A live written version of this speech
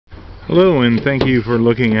Hello, and thank you for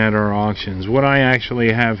looking at our auctions. What I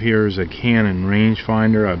actually have here is a Canon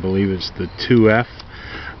Rangefinder. I believe it's the 2F.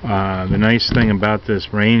 The nice thing about this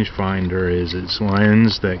rangefinder is its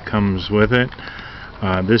lens that comes with it.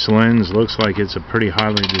 This lens looks like it's a pretty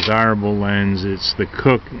highly desirable lens. It's the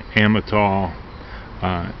Cook Amotal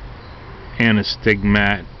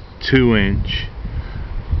ANASTIGMAT 2-inch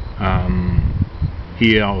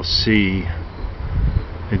ELC.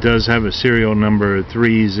 It does have a serial number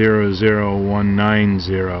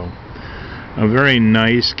 300190. A very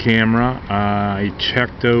nice camera. I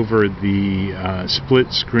checked over the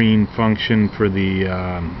split screen function for the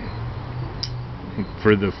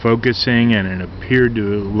focusing, and it appeared to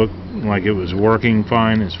look like it was working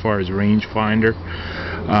fine as far as rangefinder.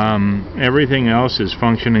 Everything else is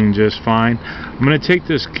functioning just fine. I'm going to take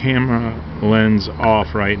this camera lens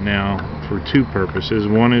off right now for two purposes.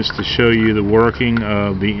 One is to show you the working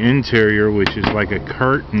of the interior, which is like a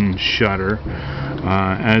curtain shutter.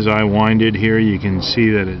 As I wind it here, you can see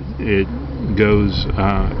that it goes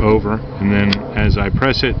over, and then as I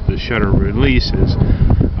press it, the shutter releases.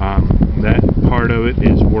 That part of it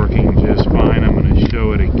is working just fine. I'm going to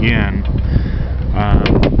show it again.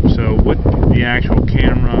 So with the actual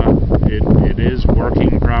camera, it is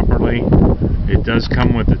working properly. It does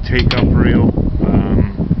come with a take-up reel.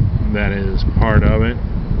 That is part of it,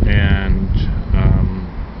 and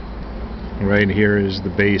right here is the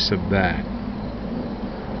base of that.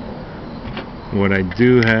 What I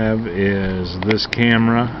do have is this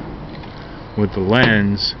camera with the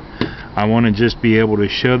lens. I want to just be able to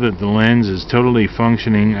show that the lens is totally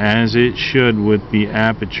functioning as it should with the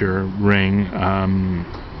aperture ring.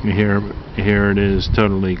 Here it is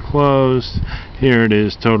totally closed. Here it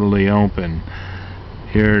is totally open.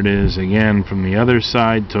 Here it is again from the other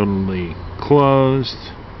side, totally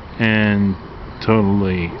closed and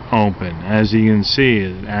totally open. As you can see,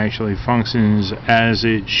 it actually functions as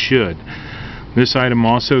it should. This item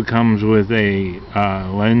also comes with a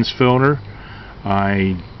lens filter.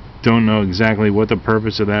 I don't know exactly what the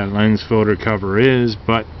purpose of that lens filter cover is,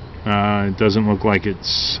 but it doesn't look like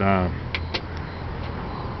it's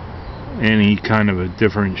any kind of a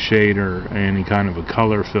different shade or any kind of a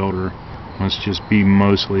color filter. Must just be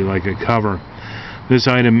mostly like a cover. This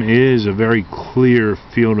item is a very clear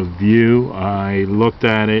field of view. I looked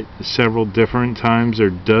at it several different times. There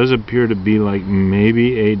does appear to be like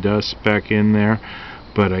maybe a dust speck in there,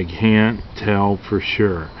 but I can't tell for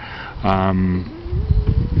sure.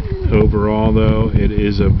 Overall though, it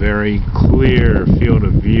is a very clear field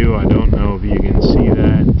of view. I don't know if you can see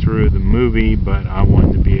that through the movie, but I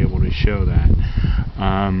wanted to be able to show that.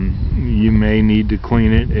 You may need to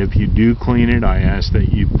clean it. If you do clean it, I ask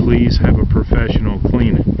that you please have a professional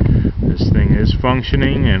clean it. This thing is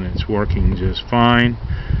functioning and it's working just fine.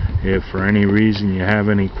 If for any reason you have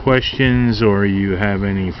any questions or you have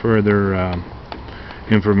any further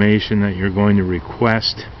information that you're going to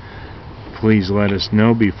request, please let us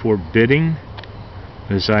know before bidding.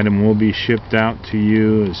 This item will be shipped out to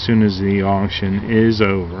you as soon as the auction is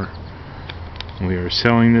over. We are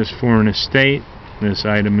selling this for an estate. This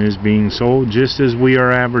item is being sold just as we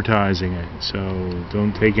are advertising it, so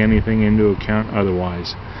don't take anything into account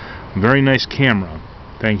otherwise. Very nice camera.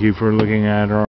 Thank you for looking at our